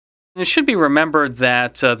It should be remembered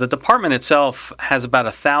that the department itself has about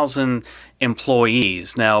 1,000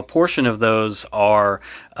 employees. Now, a portion of those are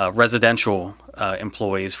residential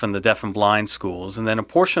employees from the deaf and blind schools, and then a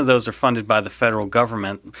portion of those are funded by the federal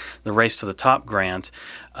government, the Race to the Top grant.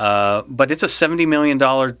 But it's a $70 million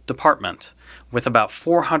department with about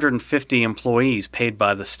 450 employees paid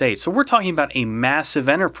by the state. So we're talking about a massive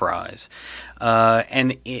enterprise.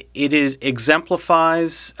 And it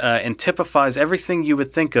exemplifies and typifies everything you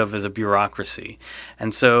would think of as a bureaucracy.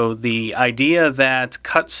 And so the idea that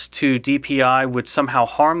cuts to DPI would somehow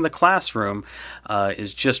harm the classroom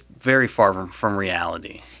is just very far from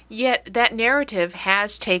reality. Yet that narrative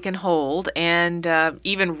has taken hold, and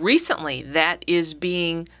even recently that is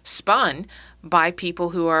being spun by people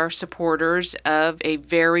who are supporters of a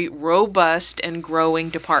very robust and growing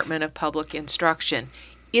Department of Public Instruction.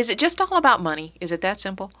 Is it just all about money? Is it that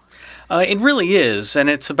simple? It really is, and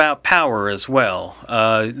it's about power as well.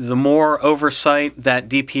 The more oversight that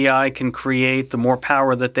DPI can create, the more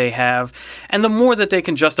power that they have, and the more that they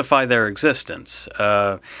can justify their existence.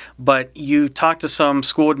 But you talk to some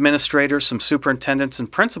school administrators, some superintendents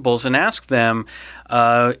and principals, and ask them,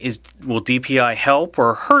 will DPI help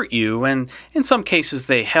or hurt you? And in some cases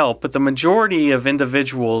they help, but the majority of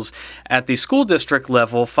individuals at the school district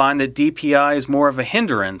level find that DPI is more of a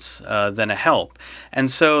hindrance than a help.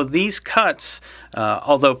 And so these cuts,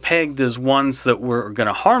 although pegged as ones that were going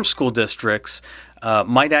to harm school districts,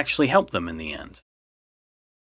 might actually help them in the end.